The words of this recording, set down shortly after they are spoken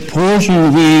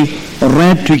portion we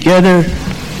read together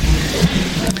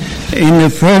in the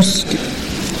first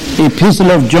epistle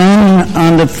of John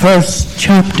and the first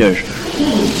chapter.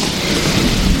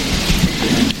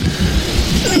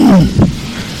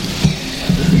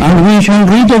 And we shall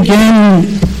read again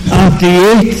at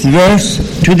the 8th verse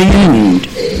to the end.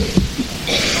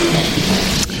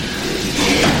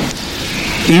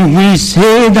 If we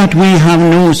say that we have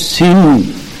no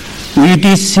sin, we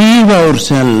deceive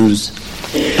ourselves,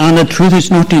 and the truth is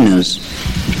not in us.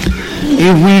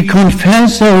 If we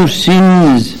confess our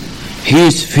sins, he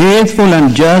is faithful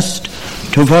and just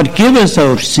to forgive us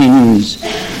our sins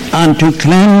and to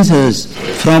cleanse us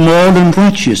from all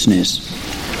unrighteousness.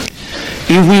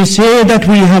 If we say that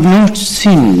we have not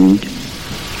sinned,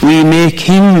 we make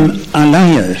him a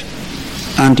liar,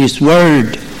 and his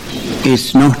word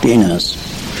is not in us.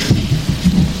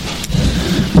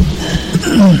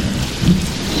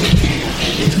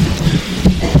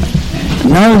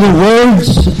 Now the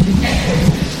words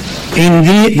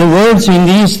in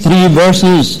these three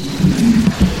verses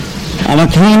have a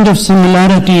kind of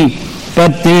similarity,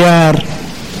 but they are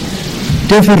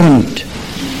different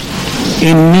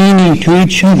in meaning to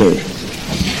each other.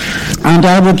 And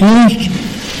I would like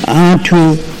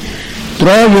to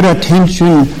draw your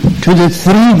attention to the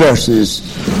three verses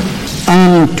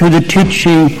and to the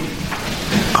teaching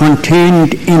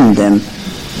contained in them.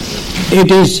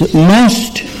 It is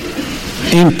most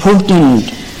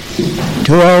important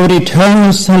to our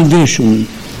eternal salvation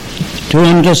to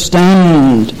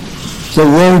understand the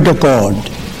Word of God.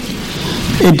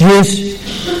 It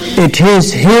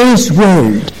is His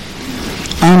Word,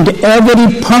 and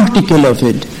every particle of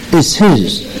it is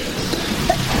His.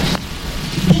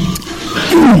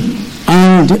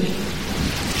 And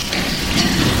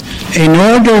in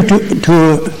order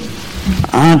to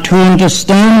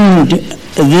understand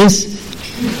this,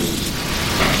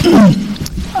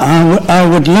 I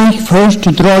would like first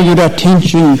to draw your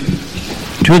attention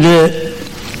to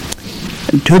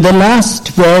the last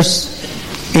verse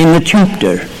in the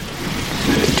chapter,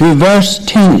 to verse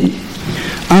 10.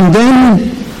 And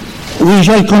then we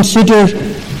shall consider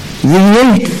the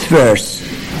 8th verse.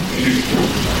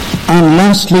 And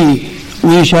lastly,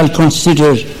 we shall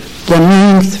consider the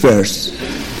 9th verse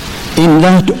in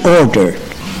that order.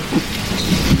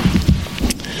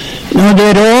 Now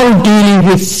they're all dealing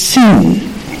with sin.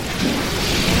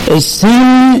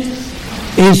 Sin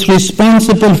is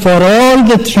responsible for all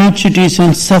the tragedies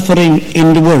and suffering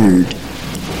in the world.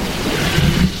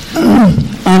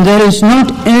 And there is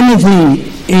not anything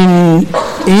in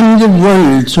the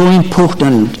world so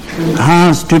important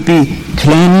as to be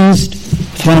cleansed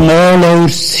from all our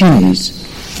sins.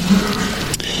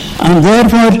 And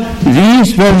therefore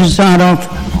these verses are of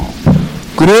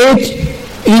great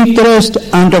interest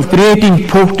and of great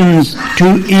importance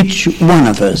to each one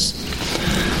of us.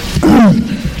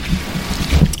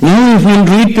 Now if we'll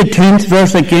read the 10th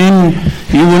verse again,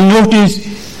 you will notice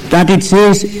that it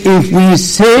says, if we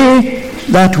say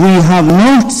that we have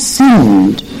not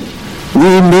sinned,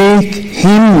 we make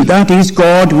him, that is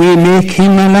God, we make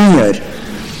him a liar,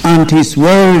 and his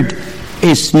word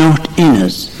is not in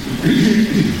us.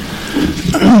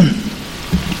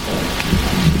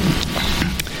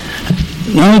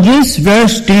 Now this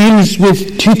verse deals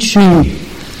with teaching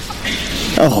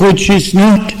which is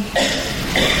not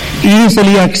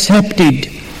easily accepted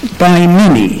by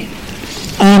many.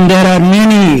 And there are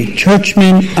many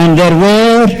churchmen, and there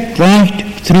were right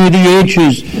through the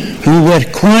ages who were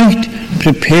quite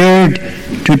prepared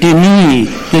to deny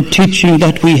the teaching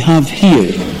that we have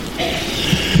here.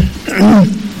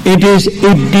 It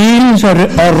deals or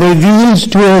reveals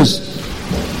to us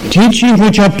teaching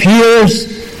which appears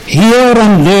here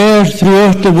and there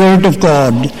throughout the Word of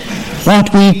God, what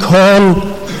we call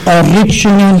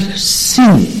original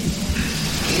sin.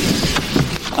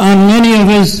 And many of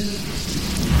us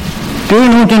do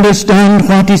not understand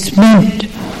what is meant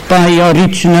by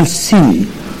original sin.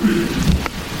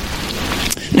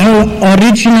 Now,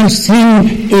 original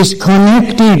sin is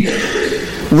connected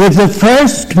with the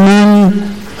first man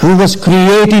who was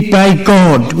created by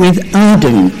God, with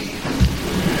Adam.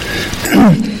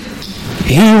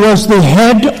 He was the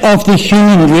head of the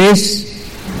human race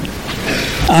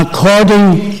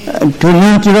according to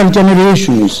natural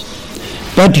generations.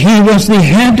 But he was the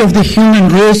head of the human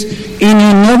race in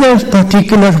another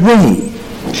particular way.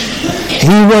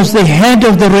 He was the head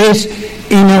of the race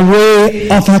in a way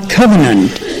of a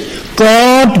covenant.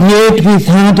 God made with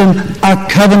Adam a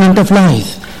covenant of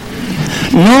life,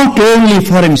 not only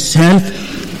for himself,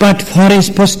 but for his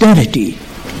posterity.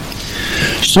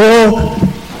 So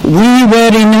we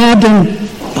were in Adam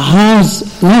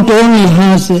not only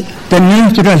has the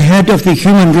natural head of the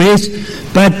human race,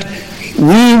 but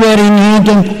we were in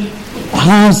Adam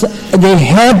as the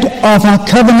head of a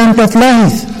covenant of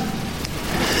life.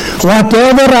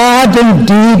 Whatever Adam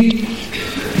did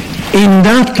in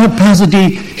that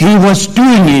capacity, he was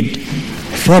doing it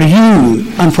for you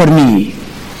and for me.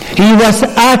 He was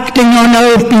acting on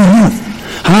our behalf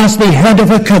as the head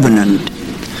of a covenant.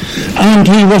 And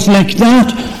he was like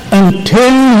that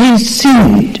until he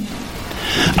sinned.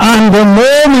 And the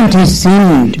moment he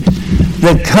sinned,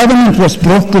 the covenant was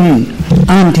broken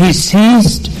and he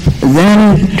ceased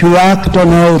then to act on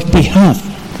our behalf.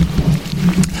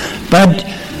 But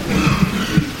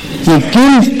the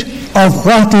guilt of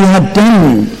what he had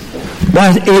done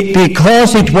was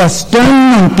because it was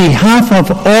done on behalf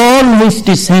of all his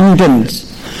descendants,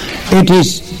 it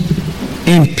is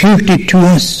imputed to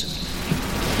us.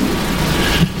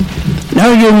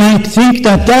 Now you might think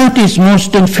that that is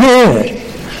most unfair,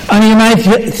 and you might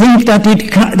think that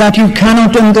you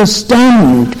cannot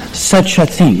understand such a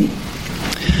thing,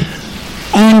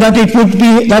 and that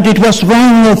it was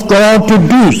wrong of God to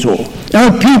do so.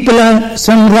 Now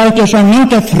some writers are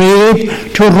not afraid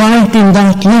to write in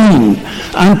that line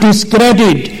and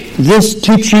discredit this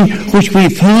teaching which we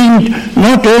find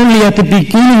not only at the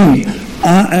beginning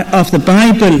of the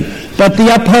Bible, but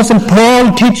the Apostle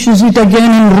Paul teaches it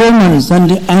again in Romans, and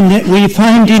we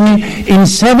find in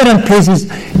several places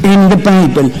in the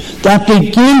Bible that the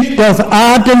guilt of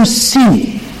Adam's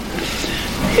sin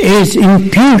is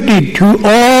imputed to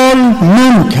all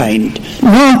mankind.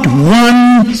 Not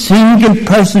one single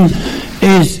person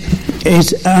is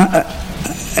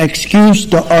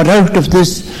excused or out of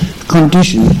this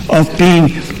condition of being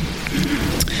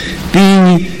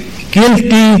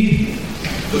guilty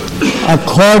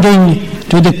according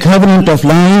to the covenant of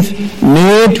life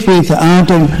made with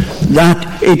Adam,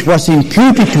 that it was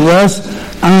imputed to us,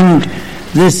 and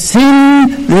the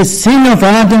sin of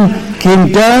Adam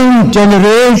came down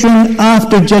generation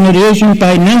after generation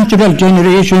by natural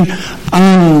generation,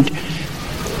 and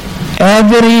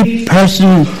every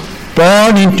person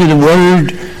born into the world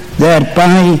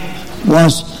thereby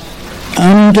was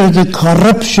under the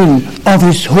corruption of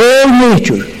his whole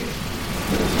nature.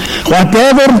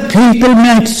 Whatever people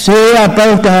might say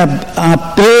about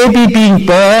a baby being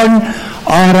born,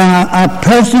 or a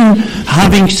person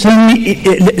having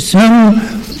some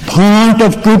part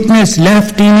of goodness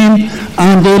left in him,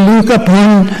 and they look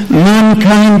upon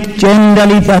mankind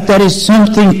generally that there is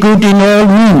something good in all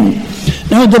men.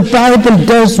 Now the Bible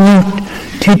does not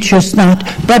teach us that,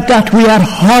 but that we are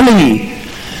wholly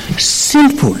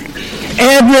sinful.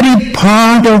 Every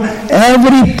part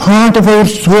of our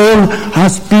soul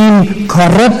has been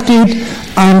corrupted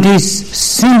and is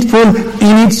sinful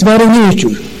in its very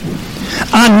nature,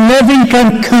 and nothing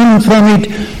can come from it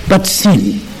but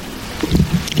sin.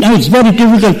 Now it's very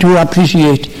difficult to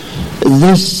appreciate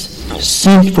this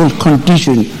sinful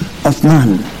condition of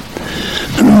man.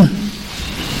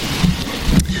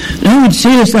 Now it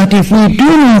says that if we do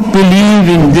not believe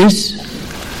in this,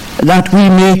 that we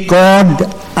make God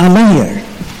a liar.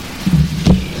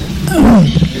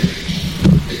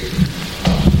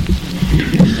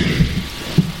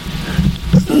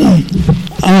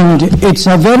 And it's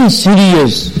a very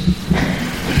serious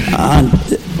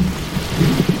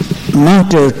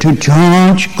matter to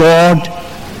charge God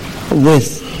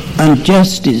with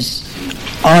injustice,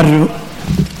 or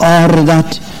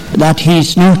that he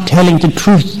is not telling the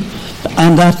truth,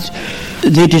 and that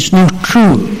it is not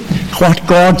true what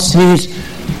God says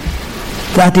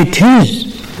that it is.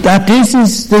 That this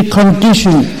is the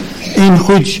condition in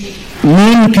which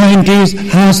mankind is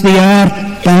as they are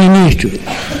by nature,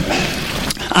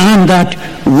 and that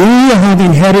we have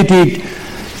inherited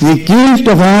the guilt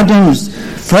of Adam's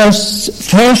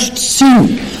first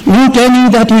sin, not any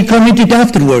that he committed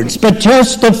afterwards, but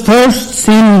just the first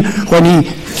sin. When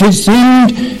he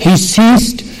sinned, he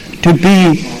ceased to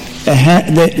be the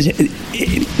head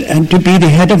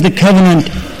of the covenant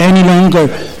any longer,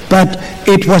 but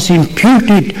it was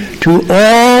imputed to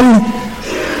all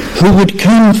who would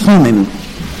come from him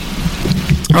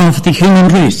of the human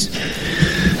race.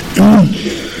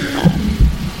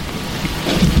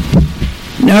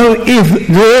 Now,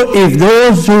 if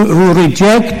those who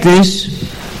reject this,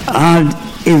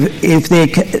 if they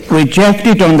reject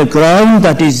it on the ground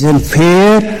that is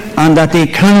unfair and that they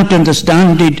cannot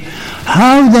understand it,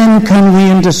 how then can we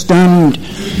understand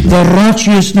the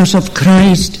righteousness of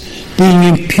Christ being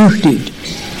imputed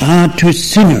to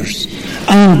sinners,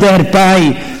 and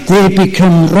thereby they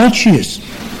become righteous?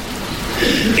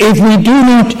 If we do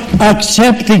not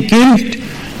accept the guilt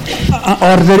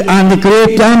and the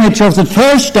great damage of the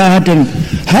first Adam,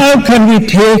 How can we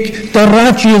take the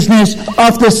righteousness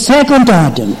of the second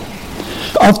Adam,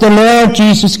 of the Lord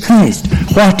Jesus Christ,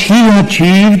 what he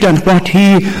achieved and what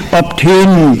he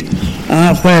obtained,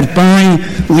 whereby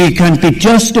we can be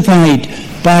justified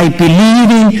by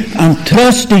believing and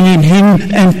trusting in him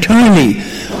entirely,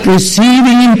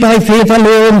 receiving him by faith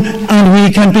alone, and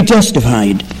we can be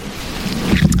justified.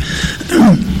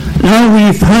 Now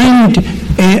we find,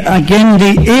 again,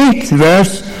 the 8th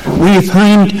verse, we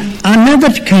find another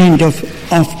kind of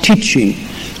teaching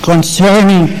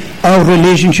concerning our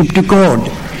relationship to God.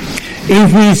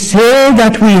 If we say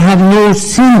that we have no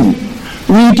sin,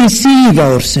 we deceive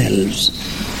ourselves,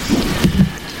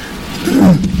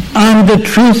 and the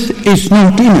truth is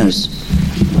not in us.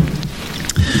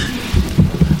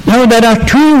 Now there are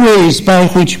 2 ways by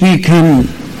which we can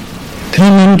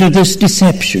come into this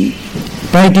deception,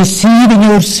 by deceiving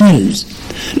ourselves.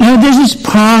 Now this is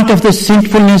part of the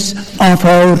sinfulness of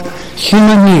our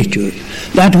human nature,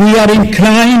 that we are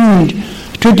inclined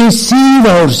to deceive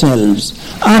ourselves,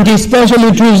 and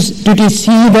especially to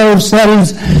deceive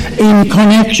ourselves in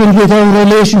connection with our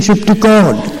relationship to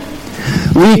God.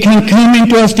 We can come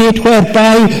into a state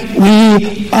whereby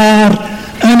we are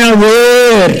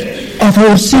unaware of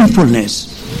our sinfulness.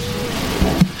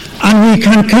 And we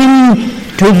can come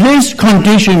to this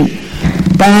condition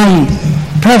by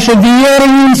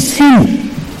persevering in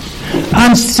sin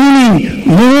and sinning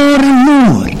more and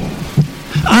more.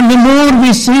 And the more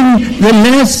we sin, the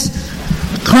less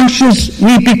conscious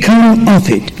we become of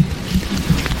it.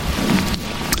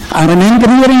 I remember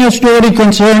hearing a story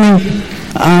concerning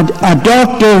a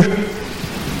doctor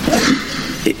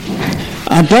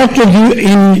who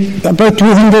in about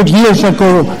 200 years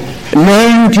ago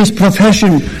learned his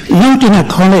profession not in a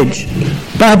college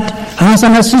but as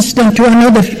an assistant to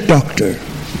another doctor.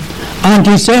 And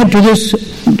he said to this,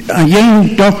 a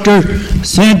young doctor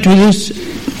said to this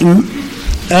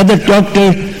other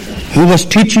doctor who was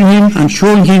teaching him and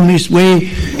showing him his way,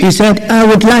 he said, "I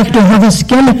would like to have a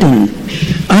skeleton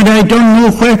and I don't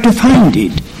know where to find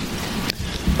it."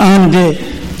 And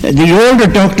the older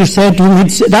doctor said to him,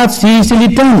 "That's easily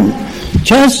done.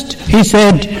 He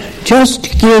said,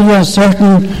 just give a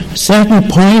certain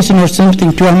poison or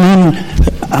something to a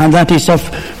man that is of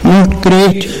not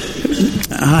great,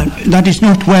 that is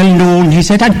not well known." He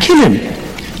said, "I'll kill him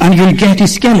and you'll get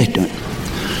his skeleton."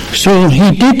 So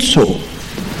he did so.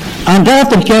 And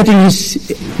after getting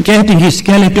his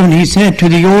skeleton, he said to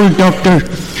the old doctor,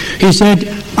 he said,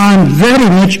 "I'm very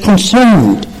much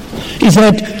concerned." He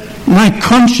said, "My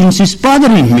conscience is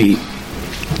bothering me."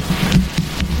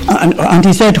 And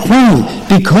he said, "Why?"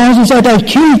 "Because," he said, "I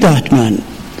killed that man."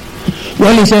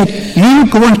 "Well," he said, "you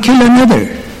go and kill another.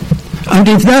 And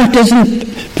if that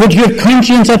doesn't put your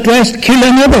conscience at rest, kill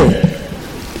another."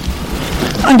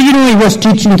 And he was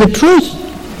teaching the truth.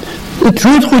 The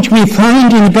truth which we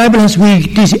find in the Bible as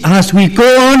we go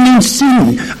on in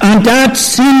sin and add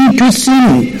sin to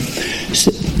sin.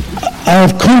 Our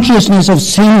consciousness of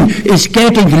sin is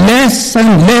getting less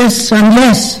and less and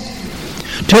less,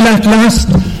 till at last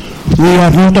we are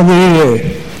not aware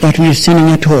that we are sinning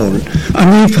at all. And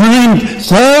we find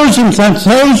thousands and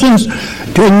thousands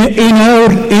in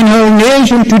our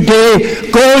nation today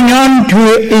going on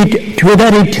to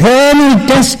their eternal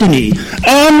destiny,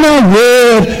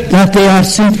 unaware that they are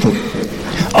sinful,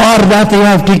 or that they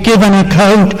have to give an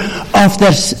account of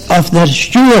their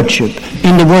stewardship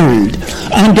in the world.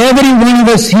 And every one of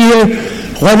us here,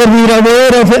 whether we are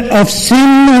aware of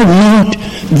sin or not,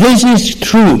 this is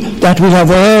true, that we have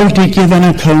all to give an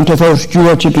account of our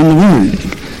stewardship in the world.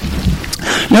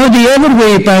 Now the other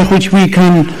way by which we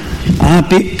can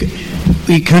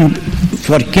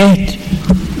forget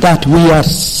that we are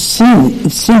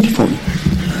sinful,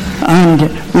 and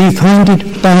we find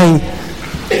it by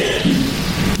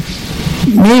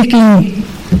making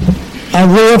a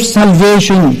way of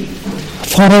salvation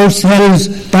for ourselves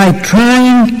by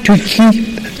trying to keep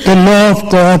the law of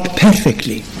God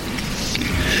perfectly.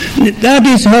 That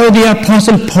is how the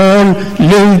Apostle Paul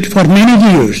lived for many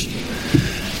years.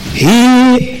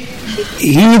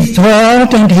 He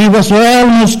thought, and he was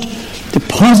almost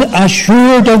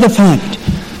assured of the fact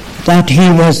that he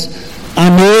was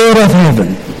an heir of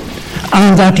heaven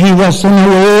and that he was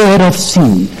unaware of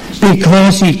sin,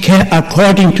 because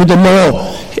according to the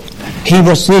law, he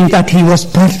was saying that he was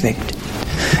perfect.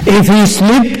 If he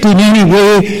slipped in any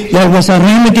way, there was a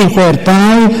remedy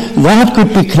whereby that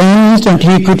could be cleansed and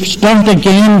he could start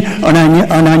again on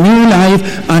a new life,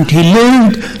 and he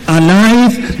lived a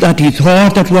life that he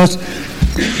thought that was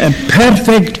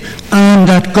perfect, and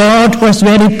that God was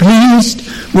very pleased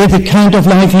with the kind of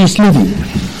life he's living.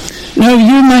 Now,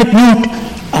 you might not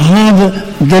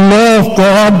have the law of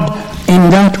God in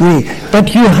that way,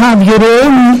 but you have your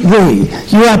own way.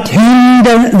 You attend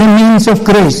the means of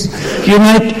grace. You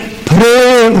might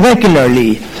pray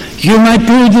regularly. You might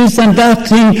do this and that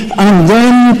thing and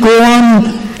then go on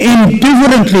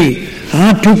indifferently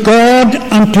to God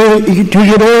and to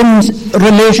your own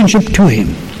relationship to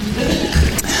Him.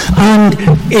 And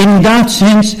in that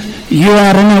sense, you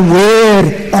are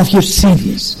unaware of your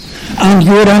sins. And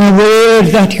you are unaware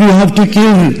that you have to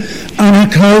give an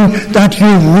account, that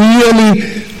you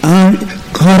really are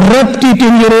corrupted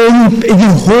in your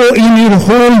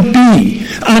whole being,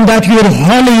 and that you are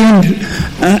holy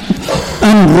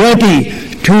and ready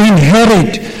to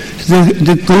inherit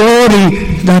the glory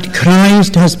that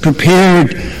Christ has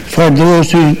prepared for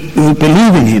those who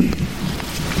believe in Him.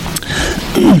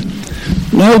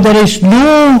 Now, there is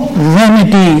no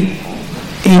remedy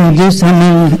in this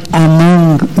among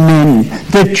men.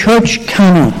 The church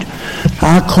cannot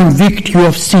convict you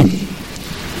of sin.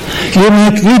 You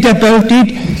might read about it,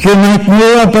 you might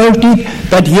know about it,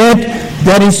 but yet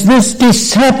there is this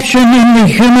deception in the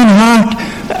human heart.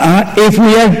 If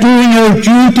we are doing our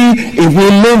duty, if we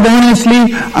live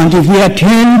honestly, and if we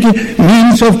attend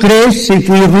means of grace, if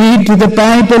we read the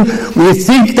Bible, we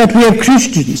think that we are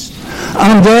Christians.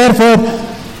 And therefore,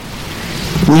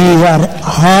 we are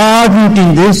hardened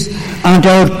in this, and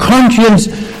our conscience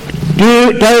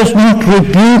does not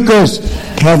rebuke us,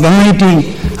 providing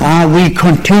we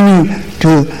continue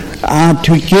to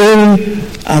give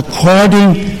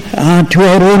according to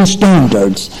our own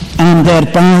standards, and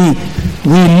thereby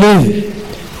we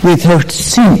live without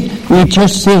sin. We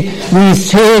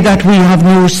say that we have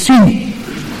no sin.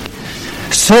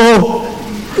 So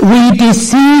we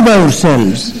deceive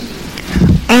ourselves,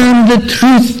 and the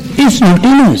truth is not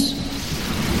in us.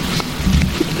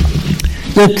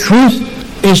 The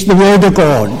truth is the Word of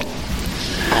God.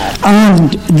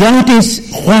 And that is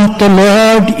what the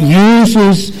Lord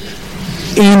uses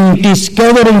in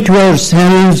discovering to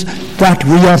ourselves that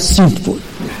we are sinful.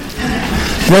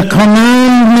 The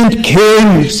commandment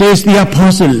came, says the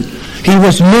apostle. He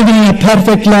was living a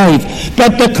perfect life,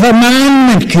 but the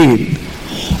commandment came,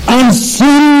 and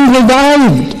sin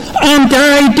revived, and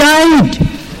I died.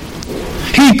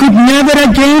 He could never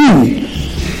again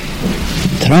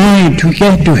try to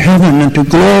get to heaven and to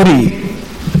glory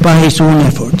by his own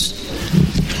efforts.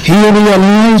 He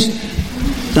realized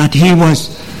that he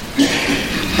was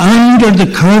under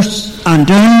the curse and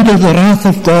under the wrath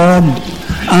of God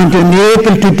and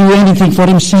unable to do anything for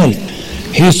himself.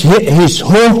 His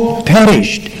hope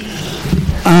perished,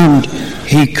 and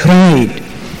he cried.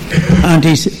 And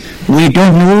we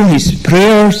don't know, his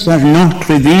prayers are not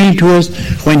revealed to us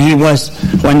when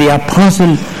the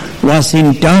apostle was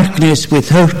in darkness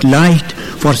without light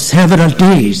for several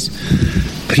days,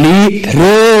 praying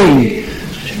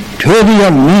to the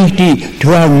Almighty to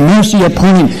have mercy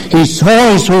upon him. He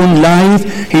saw his own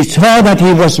life. He saw that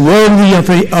he was worthy of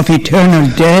eternal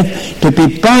death, to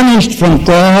be banished from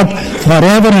God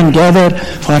forever and ever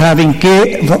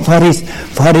for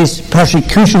his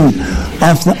persecution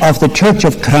of the Church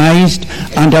of Christ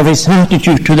and of his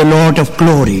attitude to the Lord of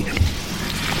glory.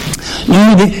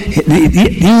 Now,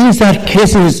 these are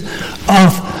cases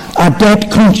of a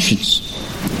dead conscience,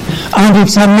 and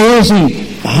it's amazing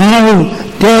how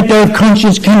dead our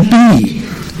conscience can be.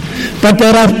 But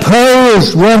there are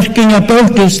powers working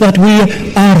about us that we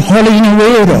are wholly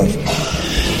unaware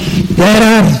of. There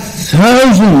are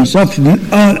thousands of,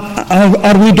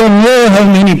 or we don't know how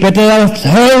many, but there are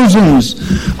thousands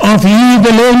of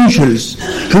evil angels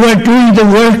who are doing the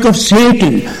work of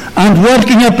Satan and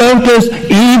working about us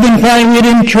even while we're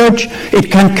in church.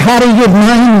 It can carry your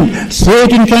mind.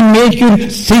 Satan can make you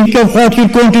think of what you're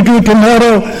going to do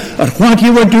tomorrow or what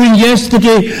you were doing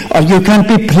yesterday, or you can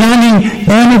be planning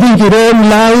anything, your own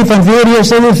life and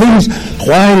various other things,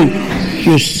 while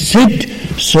you sit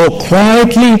so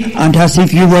quietly and as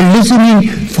if you were listening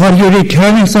for your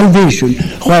eternal salvation,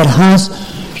 whereas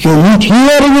you're not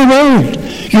hearing a word.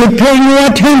 You're paying no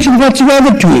attention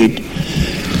whatsoever to it.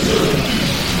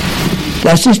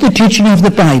 This is the teaching of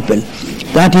the Bible,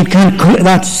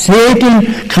 that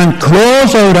Satan can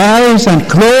close our eyes and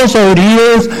close our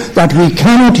ears, that we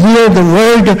cannot hear the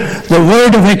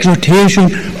word of exhortation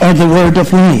or the word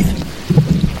of life.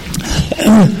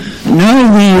 Now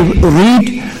we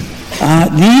read,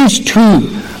 these two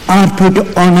are put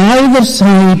on either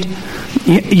side,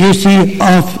 you see,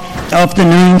 of the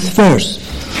 9th verse.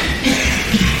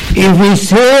 If we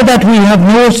say that we have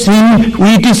no sin,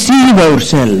 we deceive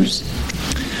ourselves.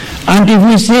 And if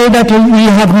we say that we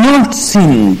have not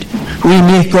sinned, we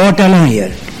make God a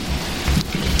liar.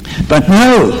 But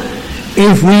now,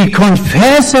 if we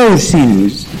confess our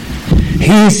sins,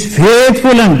 he is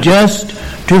faithful and just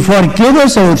to forgive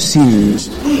us our sins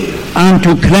and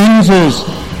to cleanse us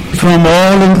from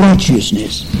all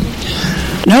unrighteousness.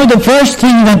 Now the first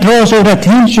thing that draws our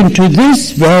attention to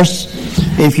this verse,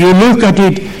 if you look at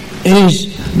it,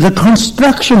 is the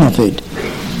construction of it.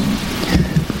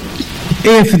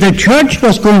 If the church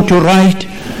was going to write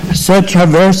such a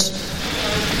verse,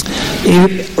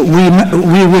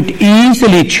 we would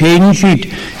easily change it.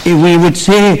 We would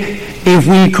say, if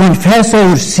we confess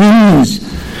our sins,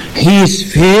 he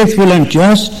is faithful and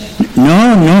just.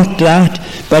 No, not that.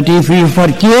 But if we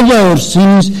forgive our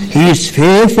sins, he is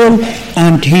faithful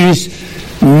and he is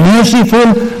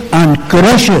merciful and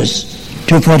gracious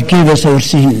to forgive us our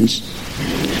sins.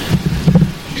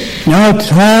 Now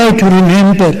try to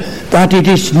remember that it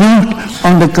is not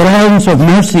on the grounds of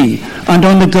mercy and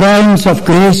on the grounds of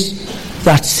grace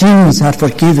that sins are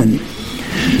forgiven.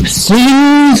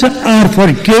 Sins are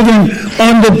forgiven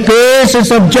on the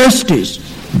basis of justice.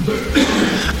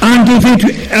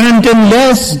 And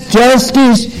unless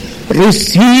justice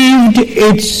received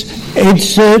its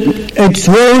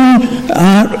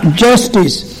own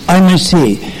justice, I must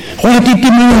say, what it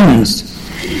demands,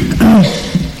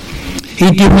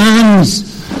 it demands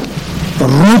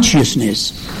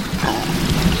righteousness,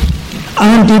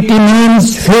 and it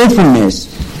demands faithfulness.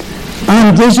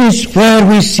 And this is where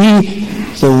we see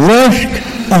the work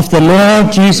of the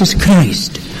Lord Jesus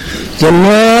Christ. The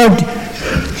Lord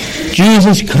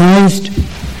Jesus Christ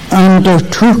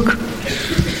undertook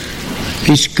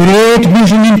his great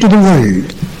mission into the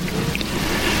world.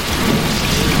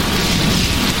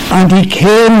 And he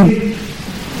came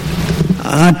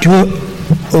to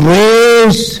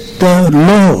raise the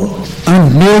law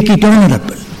and make it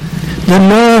honorable. The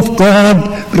law of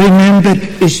God, remember,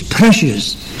 is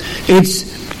precious. It's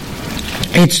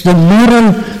the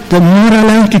moral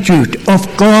attitude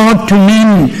of God to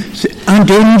men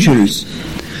and angels.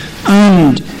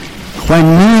 And when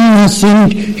man has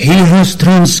sinned, he has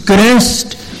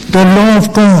transgressed the law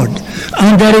of God.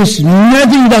 And there is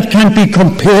nothing that can be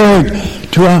compared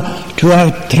to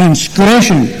a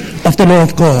transgression of the law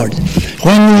of God.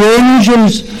 When the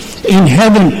angels in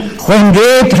heaven, when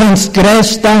they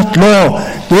transgressed that law,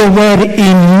 they were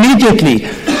immediately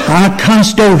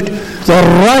cast out. The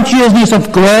righteousness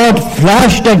of God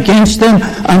flashed against them,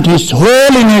 and his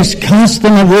holiness cast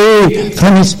them away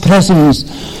from his presence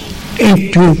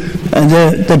into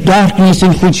the darkness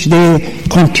in which they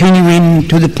continue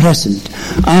into the present.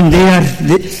 And they are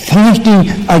fighting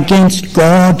against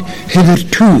God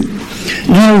hitherto.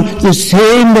 Now, the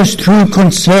same was true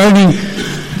concerning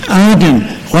Adam.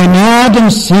 When Adam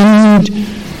sinned,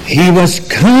 he was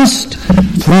cast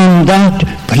from that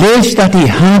place that he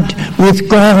had with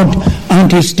God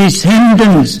and his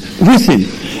descendants with him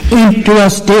into a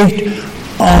state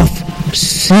of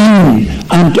sin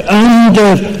and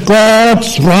under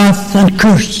God's wrath and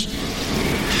curse.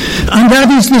 And that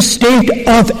is the state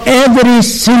of every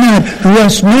sinner who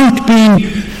has not been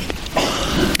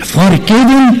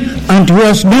forgiven and who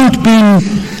has not been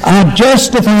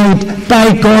justified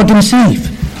by God himself.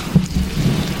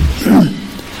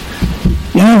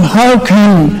 Now, how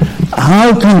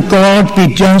can God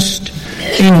be just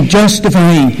in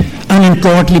justifying an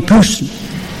ungodly person?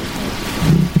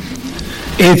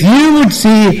 If you would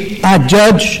see a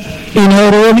judge in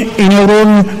our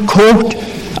own court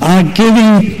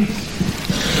giving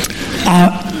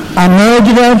a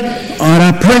murderer or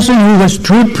a person who was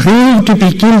proved to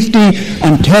be guilty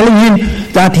and telling him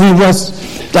that he was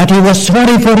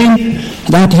sorry for him,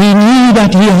 that he knew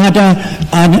that he had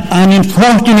an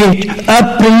unfortunate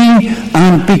upbringing,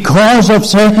 and because of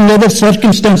certain other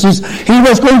circumstances he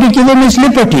was going to give him his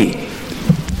liberty.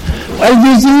 Well,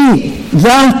 you see,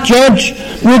 that judge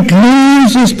would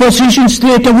lose his position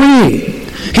straight away.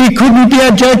 He couldn't be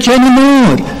a judge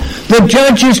anymore. The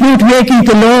judge is not making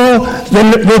the law.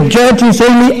 The judge is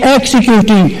only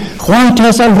executing what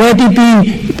has already been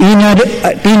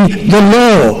the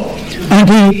law, and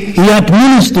he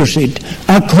administers it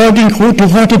according to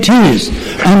what it is.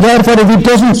 And therefore, if he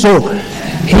doesn't so,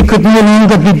 he could no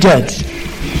longer be judged.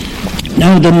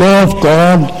 Now, the law of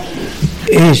God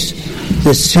is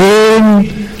the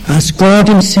same as God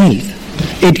himself.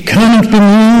 It cannot be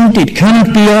moved, it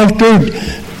cannot be altered.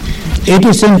 It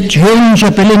is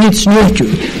unchangeable in its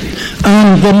nature.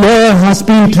 And the law has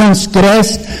been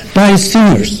transgressed by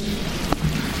sinners.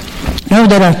 Now,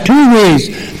 there are two ways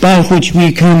by which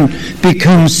we can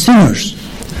become sinners.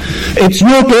 It's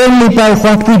not only by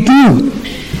what we do.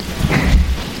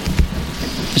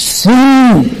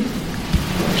 Sin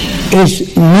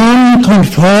is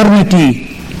non-conformity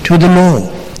to the law.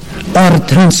 or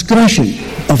transgression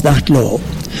of that law.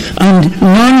 And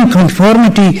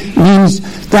non-conformity means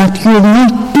that you're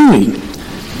not doing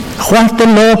what the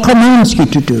law commands you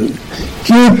to do.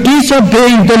 You're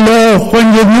disobeying the law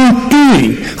when you're not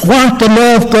doing what the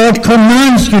law of God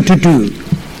commands you to do.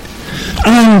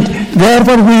 And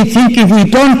therefore we think if we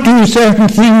don't do certain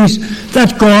things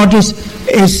that God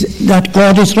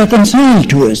is reconciled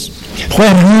to us,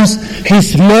 whereas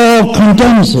his law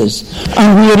condemns us,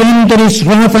 and we are under his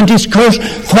wrath and his curse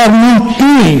for not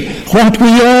doing what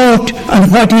we ought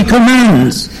and what he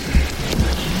commands.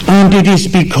 And it is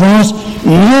because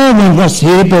no one was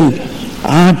able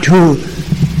to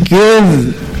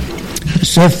give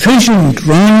sufficient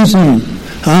ransom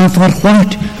for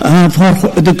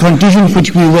the condition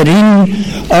which we were in,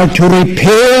 or to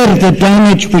repair the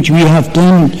damage which we have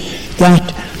done,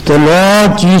 that the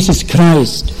Lord Jesus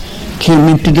Christ came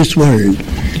into this world.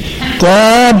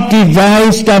 God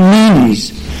devised a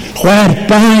means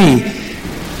whereby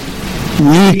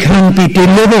we can be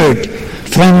delivered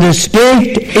from the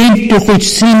state into which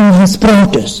sin has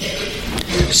brought us.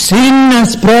 Sin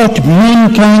has brought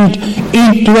mankind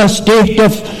into a state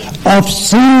of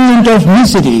sin and of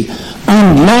misery,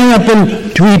 and liable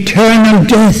to eternal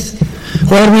death,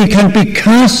 where we can be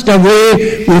cast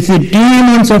away with the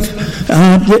demons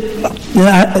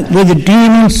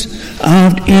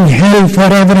in hell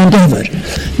forever and ever.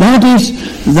 That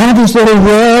is the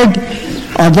reward,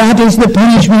 or that is the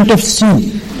punishment of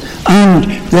sin. And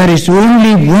there is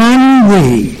only one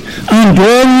way, and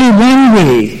only one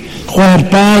way,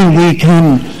 whereby we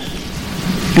can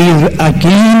be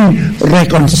again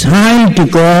reconciled to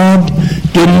God,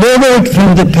 delivered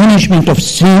from the punishment of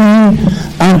sin,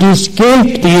 and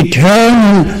escape the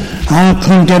eternal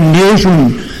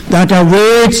condemnation that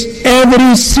awaits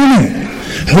every sinner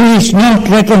who is not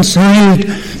reconciled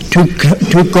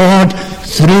to God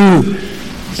through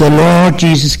the Lord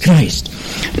Jesus Christ.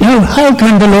 Now, how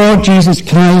can the Lord Jesus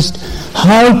Christ,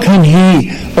 how can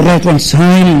he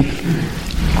reconcile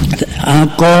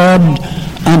God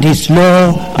and his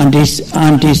law and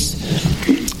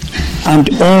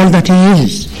all that he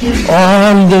is,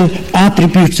 all the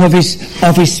attributes of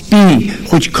his being,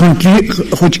 which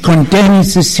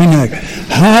condemns the sinner?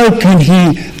 How can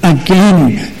he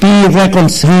again be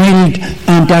reconciled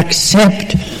and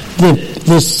accept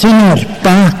the sinner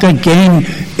back again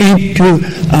into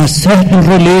a certain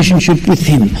relationship with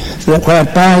him,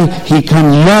 whereby he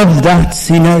can love that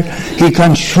sinner, he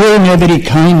can show him every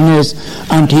kindness,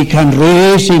 and he can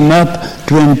raise him up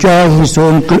to enjoy his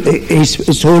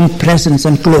own presence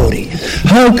and glory?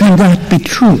 How can that be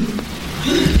true?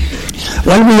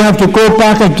 Well, we have to go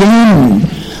back again,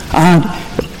 and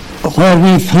where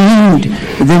we find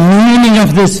the meaning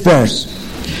of this verse.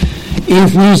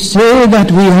 If we say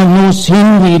that we have no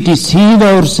sin, we deceive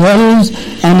ourselves,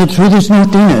 and the truth is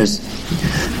not in us.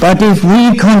 But if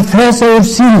we confess our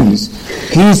sins,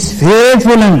 he is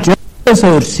faithful and just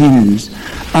our sins,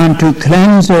 and to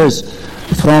cleanse us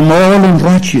from all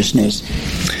unrighteousness.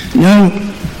 Now,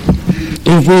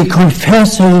 if we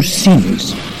confess our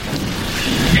sins,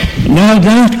 now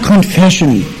that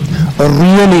confession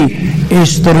really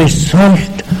is the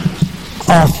result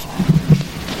of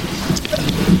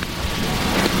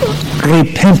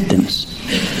repentance.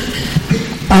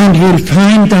 And you'll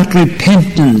find that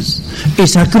repentance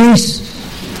is a grace.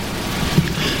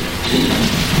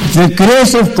 The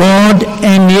grace of God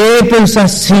enables a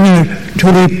sinner to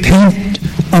repent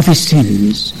of his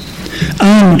sins.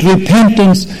 And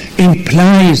repentance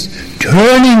implies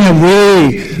turning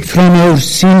away from our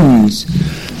sins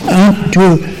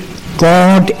unto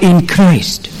God in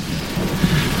Christ,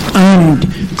 and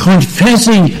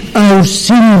confessing our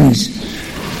sins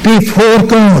before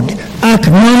God,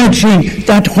 acknowledging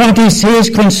that what he says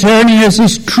concerning us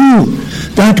is true,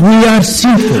 that we are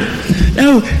sinful.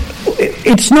 Now,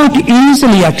 it's not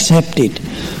easily accepted,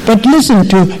 but listen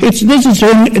to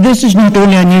this is not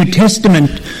only a New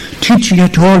Testament teaching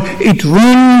at all, it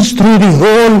runs through the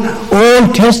whole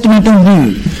Old Testament and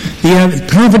New. The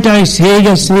prophet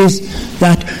Isaiah says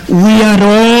that we are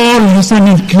all as an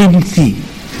unclean thing,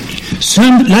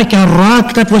 some like a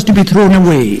rock that was to be thrown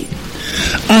away.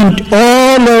 And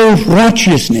all our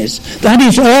righteousness, that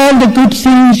is all the good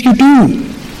things you do,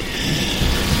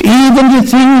 even the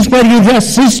things where you're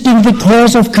assisting the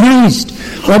cause of Christ,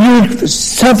 where you're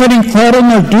suffering for him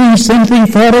or doing something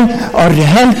for him or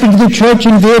helping the church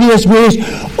in various ways,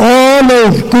 all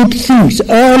our good things,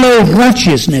 all our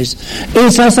righteousness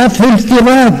is as a filthy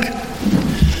rag,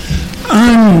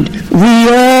 and we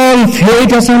all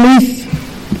fade as a leaf,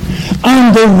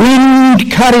 and the wind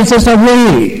carries us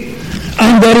away,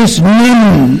 and there is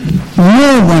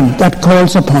no one that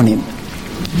calls upon him.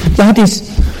 That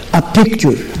is a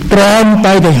picture drawn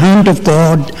by the hand of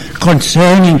God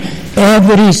concerning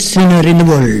every sinner in the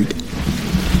world.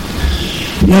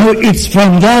 Now, it's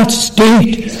from that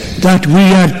state that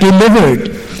we are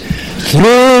delivered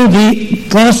through the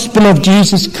gospel of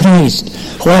Jesus Christ,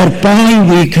 whereby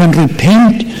we can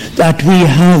repent that we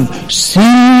have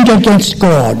sinned against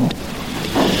God,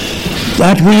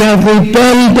 that we have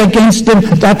rebelled against Him,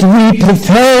 that we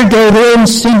preferred our own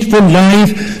sinful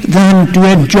life than to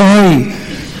enjoy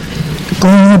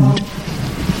God.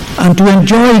 And to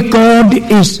enjoy God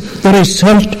is the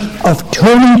result of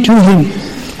turning to Him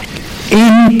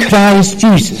in Christ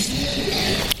Jesus.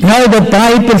 Now the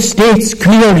Bible states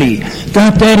clearly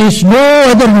that there is no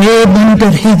other name under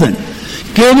heaven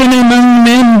given among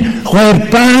men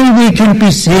whereby we can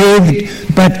be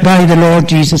saved but by the Lord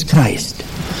Jesus Christ.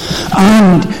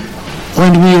 And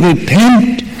when we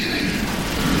repent,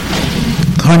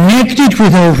 connected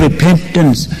with our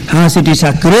repentance, as it is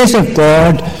a grace of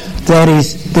God, there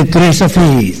is the grace of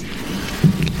faith.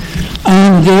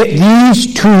 And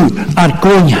these two are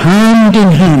going hand in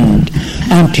hand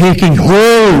and taking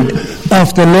hold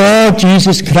of the Lord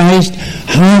Jesus Christ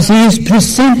as He is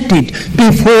presented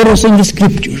before us in the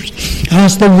Scriptures,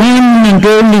 as the one and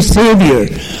only Saviour,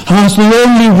 as the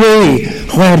only way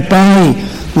whereby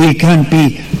we can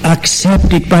be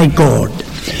accepted by God.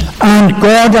 And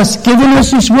God has given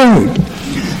us His word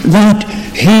that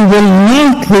He will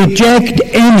not reject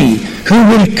any who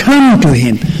will come to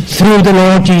Him through the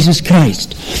Lord Jesus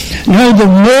Christ. Now, the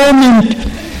moment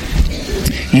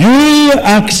you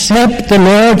accept the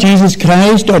Lord Jesus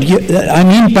Christ,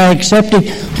 by accepting,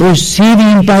 receiving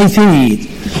Him by faith,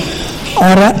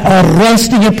 or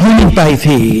resting upon Him by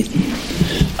faith,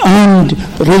 and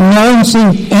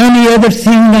renouncing any other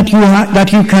thing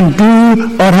that you can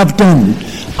do or have done,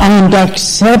 and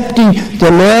accepting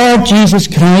the Lord Jesus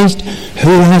Christ,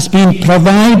 who has been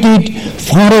provided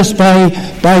for us by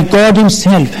God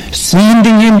Himself,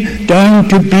 sending Him down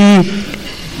to be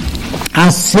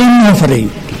a sin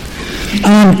offering,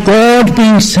 and God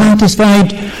being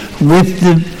satisfied with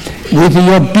the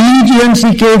obedience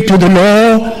He gave to the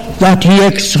law, that He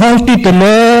exalted the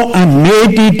law and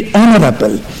made it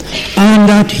honorable, and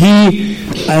that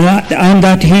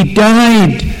He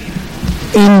died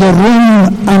in the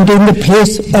room and in the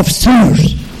place of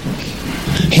sinners.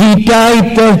 He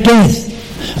died their death.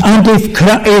 And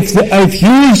if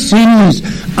your sins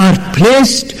are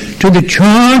placed to the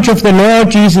charge of the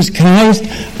Lord Jesus Christ,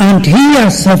 and He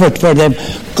has suffered for them,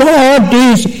 God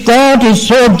is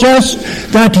so just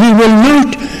that He will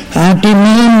not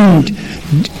demand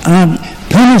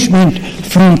punishment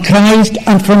from Christ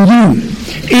and from you.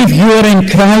 If you are in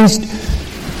Christ,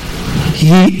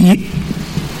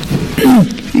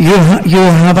 you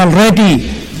have already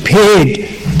paid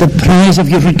the price of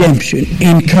your redemption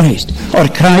in Christ, or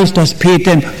Christ has paid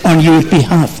them on your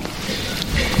behalf.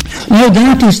 Now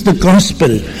that is the gospel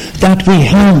that we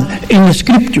have in the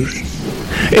Scriptures.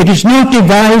 It is not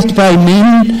devised by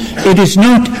men. It is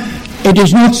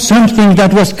not something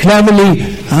that was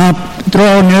cleverly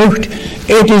drawn out.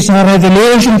 It is a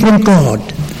revelation from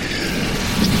God.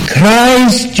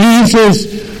 Christ Jesus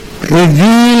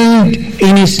revealed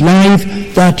in His life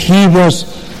that He was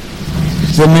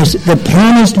the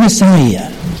promised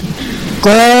Messiah,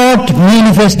 God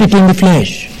manifested in the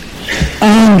flesh.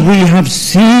 And we have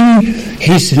seen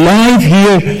His life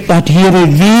here, that He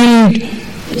revealed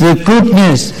the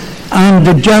goodness and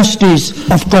the justice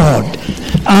of God.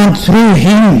 And through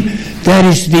Him there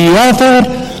is the offer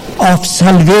of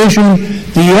salvation,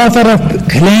 the offer of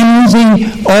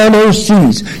cleansing all our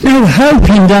sins. Now, how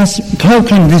can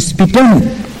this be done?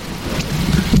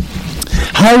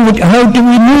 How do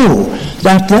we know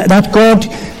that God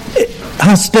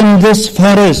has done this for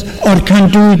us, or can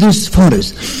do this for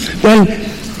us? Well,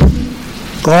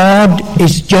 God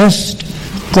is just.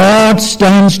 God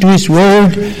stands to His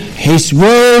word. His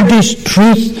word is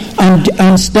truth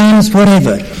and stands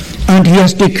forever. And He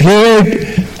has declared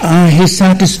His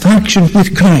satisfaction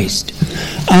with Christ,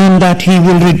 and that He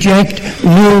will reject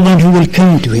no one who will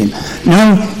come to Him.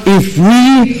 Now, if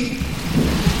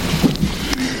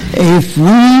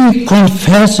we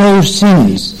confess our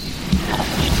sins,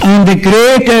 and the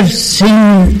greater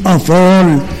sin of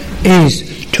all is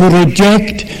to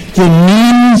reject the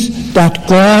means that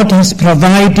God has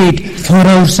provided for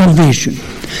our salvation,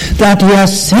 that He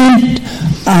has sent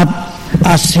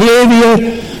a Saviour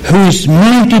who is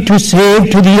mighty to save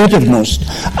to the uttermost,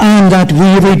 and that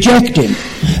we reject Him.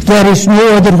 There is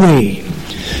no other way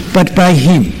but by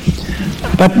Him.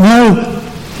 But now,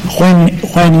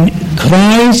 when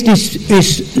Christ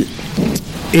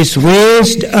is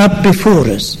raised up before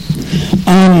us,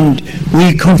 and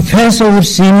we confess our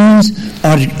sins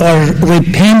or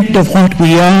repent of what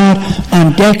we are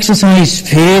and exercise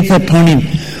faith upon him,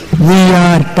 we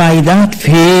are by that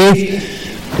faith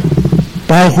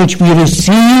by which we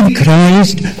receive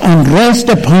Christ and rest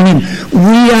upon him,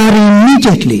 we are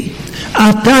immediately,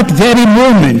 at that very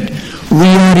moment, we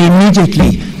are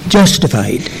immediately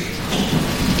justified.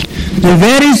 The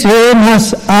very same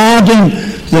as Adam,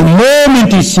 the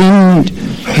moment he sinned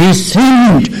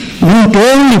not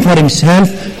only for himself,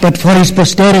 but for his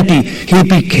posterity. He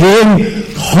became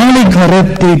wholly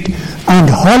corrupted and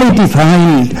wholly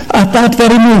defiled at that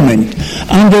very moment.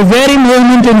 And the very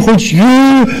moment in which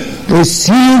you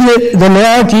receive the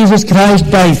Lord Jesus Christ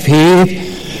by faith,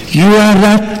 you are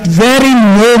that very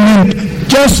moment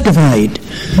justified.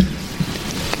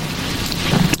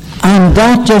 And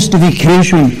that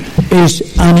justification is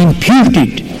an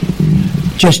imputed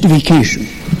justification,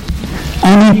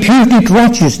 an imputed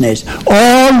righteousness.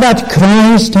 All that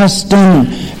Christ has done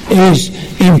is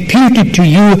imputed to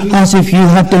you as if you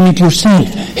had done it yourself.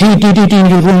 He did it in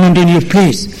your room and in your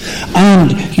place.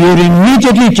 And you're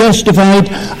immediately justified.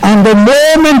 And the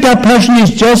moment a person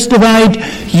is justified,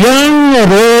 young or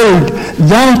old,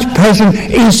 that person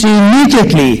is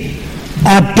immediately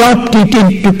adopted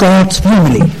into God's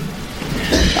family.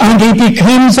 And he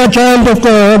becomes a child of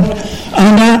God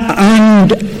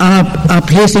and a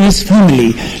place in his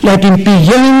family. Let him be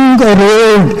young or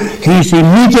old, he is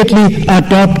immediately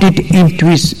adopted into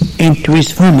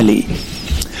his family.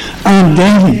 And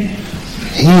then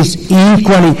he is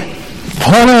equally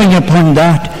following upon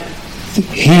that,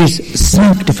 he is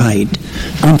sanctified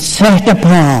and set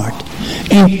apart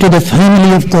into the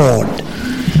family of God.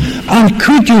 And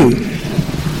could you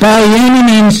by any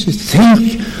means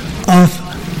think of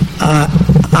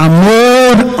a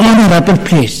more honourable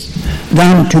place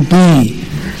than to be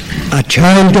a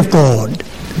child of God,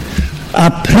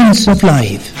 a Prince of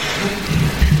Life,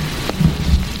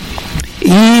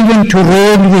 even to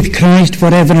reign with Christ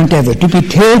forever and ever, to be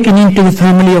taken into the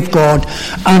family of God,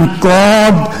 and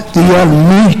God the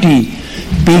Almighty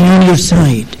being on your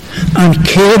side and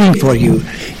caring for you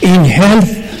in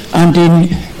health and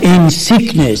in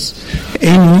sickness,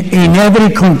 in every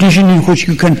condition in which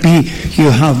you can be.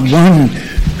 You have one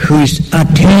who is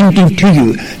attending to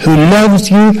you, who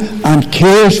loves you and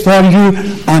cares for you,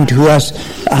 and who has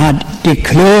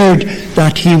declared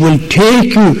that he will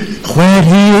take you where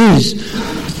he is,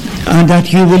 and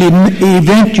that you will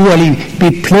eventually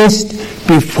be placed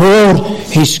before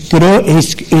his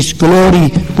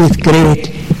glory with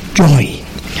great joy.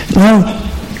 Now,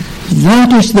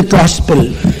 that is the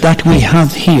gospel that we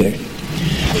have here.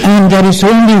 And there is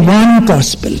only one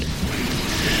gospel.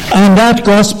 And that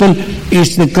gospel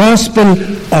is the gospel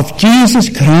of Jesus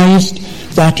Christ,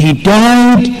 that he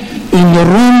died in the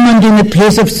room and in the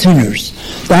place of sinners,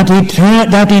 that he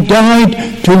died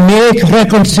to make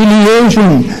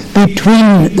reconciliation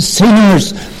between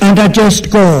sinners and a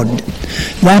just God,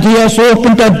 that he has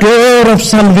opened a door of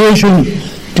salvation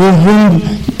to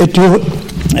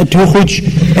which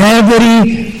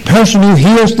every person who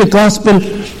hears the gospel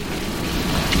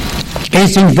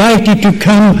is invited to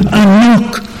come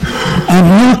and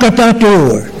knock at that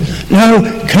door. Now,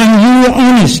 can you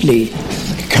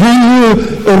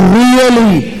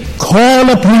really call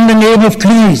upon the name of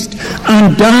Christ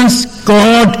and ask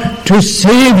God to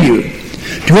save you,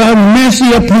 to have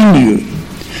mercy upon you,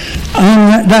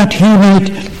 and that he might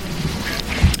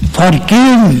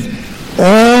forgive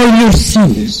all your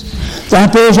sins,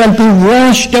 that they shall be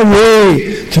washed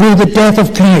away through the death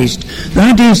of Christ?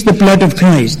 That is the blood of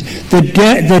Christ, the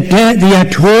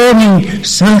atoning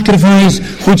sacrifice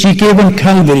which he gave on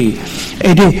Calvary.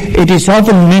 It is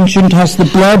often mentioned as the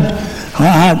blood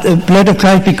of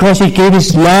Christ, because he gave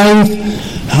his life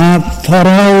for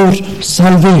our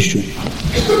salvation,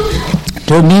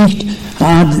 to meet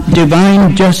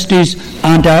divine justice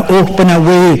and open a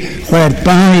way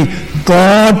whereby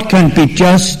God can be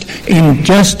just in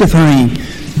justifying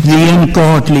the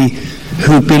ungodly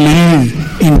who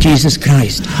believe in Jesus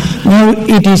Christ. Now,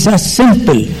 it is as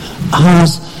simple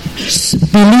as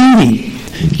believing.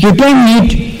 You don't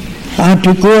need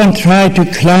to go and try to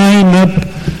climb up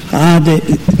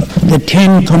the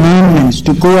 10 Commandments,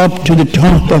 to go up to the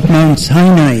top of Mount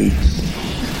Sinai.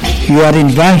 You are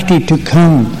invited to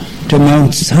come to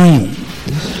Mount Zion,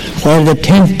 where the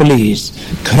temple is.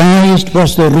 Christ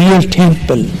was the real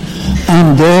temple,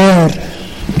 and there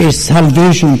is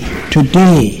salvation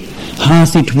today,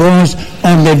 as it was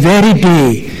on the very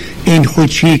day in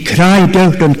which he cried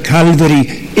out on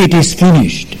Calvary, "It is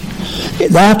finished."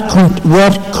 That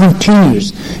word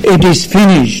continues. It is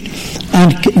finished,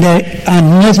 and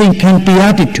nothing can be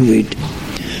added to it.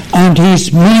 and he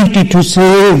is mighty to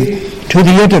save to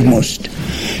the uttermost.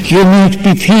 You might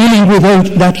be feeling without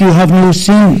that you have no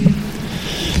sin.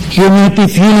 You might be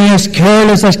feeling as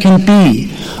careless as can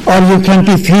be, or you can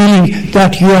be feeling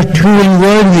that you are too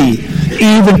unworthy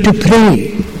even to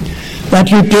pray, that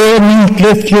you dare not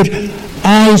lift your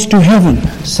eyes to heaven.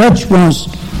 Such was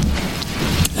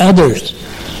others.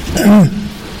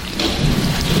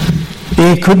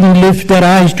 They couldn't lift their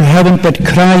eyes to heaven but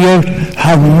cry out,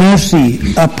 "Have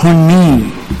mercy upon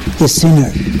me, the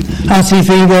sinner," as if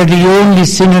he were the only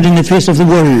sinner in the face of the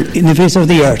world, in the face of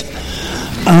the earth.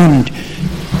 And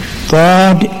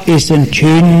God is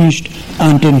unchanged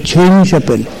and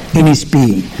unchangeable in his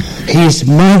being. He is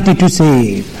mighty to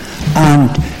save, and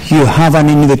you have an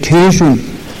invitation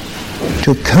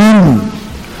to come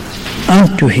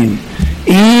unto him,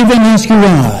 even as you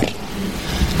are,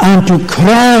 and to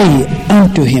cry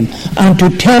unto him, and to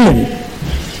tell him.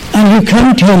 And you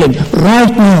can tell him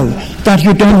right now that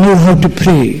you don't know how to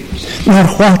pray, nor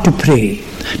what to pray.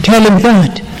 Tell him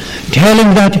that. Tell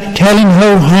him that. Tell him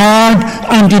how hard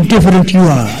and indifferent you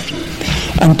are.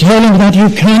 And tell him that you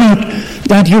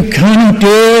cannot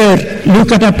dare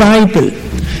look at a Bible,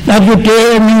 that you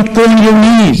dare not go on your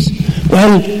knees.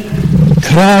 Well,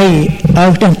 cry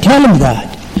out and tell him that.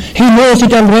 He knows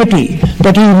it already,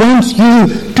 but he wants you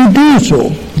to do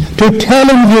so, to tell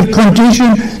him your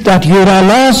condition, that you're a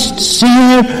lost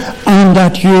sinner,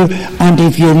 and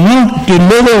if you're not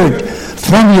delivered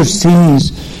from your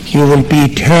sins, you will be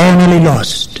eternally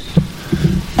lost.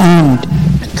 And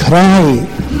cry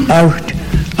out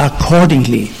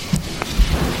accordingly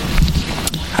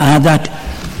that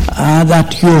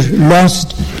you're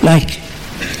lost, like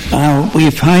we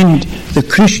find the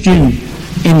Christian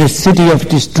in the city of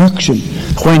destruction,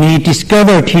 when he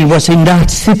discovered he was in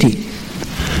that city.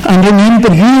 And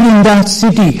remember, you're in that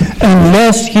city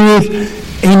unless you're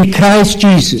in Christ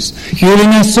Jesus. You're in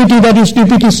a city that is to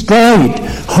be destroyed,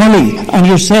 wholly, and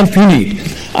yourself in it.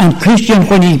 And Christian,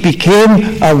 when he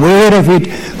became aware of it,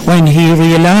 when he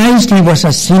realized he was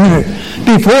a sinner,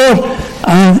 before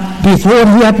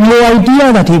he had no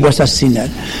idea that he was a sinner.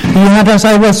 He had, as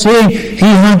I was saying, he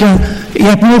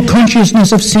had no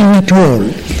consciousness of sin at all.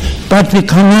 But the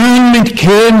commandment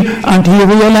came, and he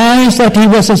realized that he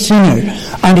was a sinner.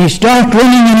 And he started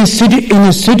running in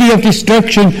a city of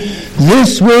destruction,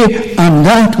 this way and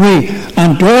that way.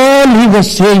 And all he was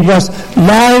saying was,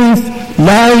 life,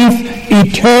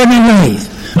 eternal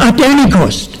life, at any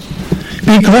cost.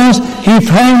 Because he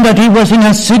found that he was in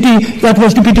a city that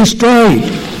was to be destroyed.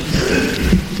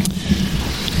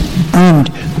 And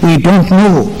we don't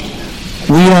know.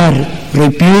 We are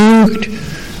rebuked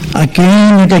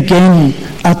again and again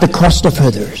at the cost of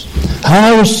others.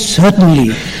 How suddenly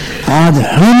the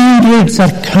hundreds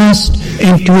are cast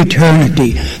into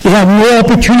eternity. They have no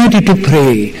opportunity to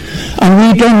pray. And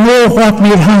we don't know what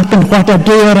may happen, what a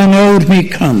day or an hour may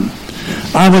come.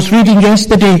 I was reading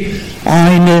yesterday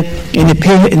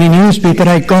in a newspaper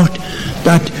I got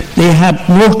that they had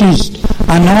noticed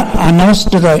an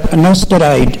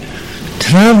asteroid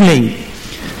traveling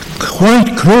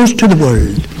quite close to the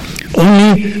world,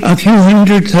 only a few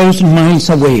 100,000 miles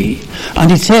away.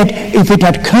 And it said if it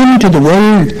had come to the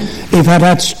world, if it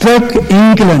had struck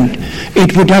England,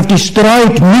 it would have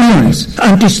destroyed millions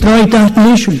and destroyed that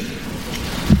nation.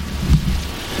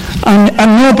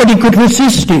 And nobody could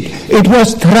resist it. It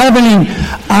was traveling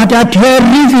at a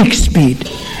terrific speed,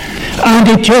 and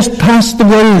it just passed the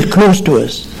world close to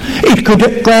us.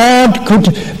 God could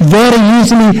very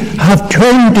easily have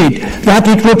turned it, that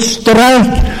it would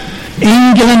strike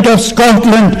England or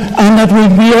Scotland, and that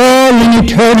we'd be all in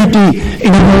eternity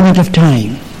in a moment of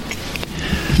time.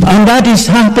 And that is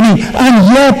happening,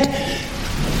 and yet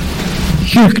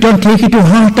you don't take it to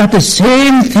heart that the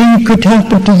same thing could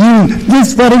happen to you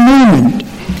this very moment.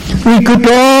 We could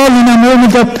all in a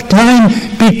moment of time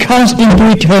be cast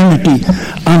into eternity,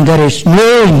 and there is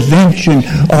no invention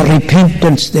or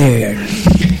repentance there.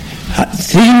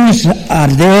 Things are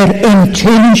there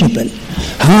unchangeable.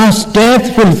 As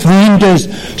death will find us,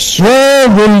 so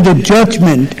will the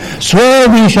judgment, so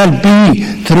we shall be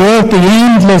throughout the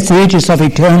endless ages of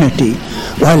eternity.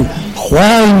 Well,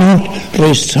 why not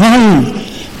resolve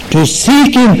to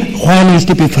seek him while he is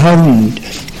to be found,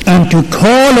 and to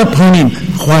call upon him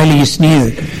while he is near?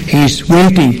 He is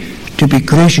waiting to be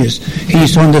gracious. He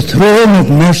is on the throne of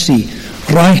mercy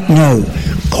right now.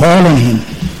 Call on him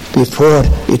before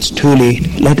it's too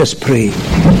late. Let us pray.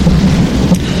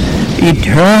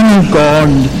 Eternal God,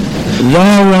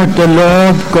 thou art the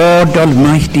Lord God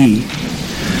Almighty.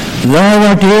 Thou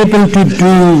art able to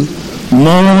do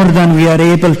more than we are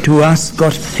able to ask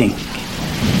or think.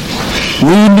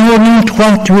 We know not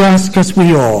what to ask as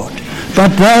we ought,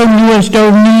 but thou knowest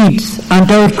our needs and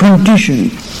our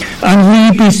condition, and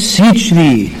we beseech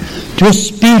thee to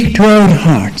speak to our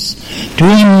hearts, to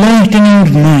enlighten our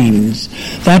minds,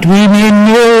 that we may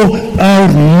know our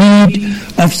need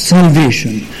of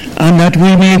salvation, and that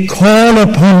we may call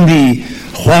upon thee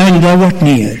while thou art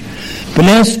near.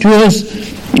 Bless to us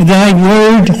thy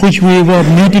word which we were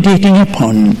meditating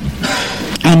upon,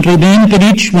 and remember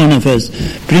each one of us,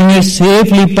 bring us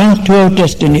safely back to our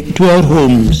destiny, to our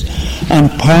homes, and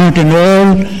pardon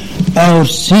all our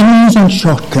sins and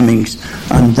shortcomings,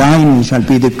 and thine shall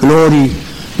be the glory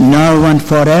now and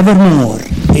forevermore.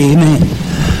 Amen.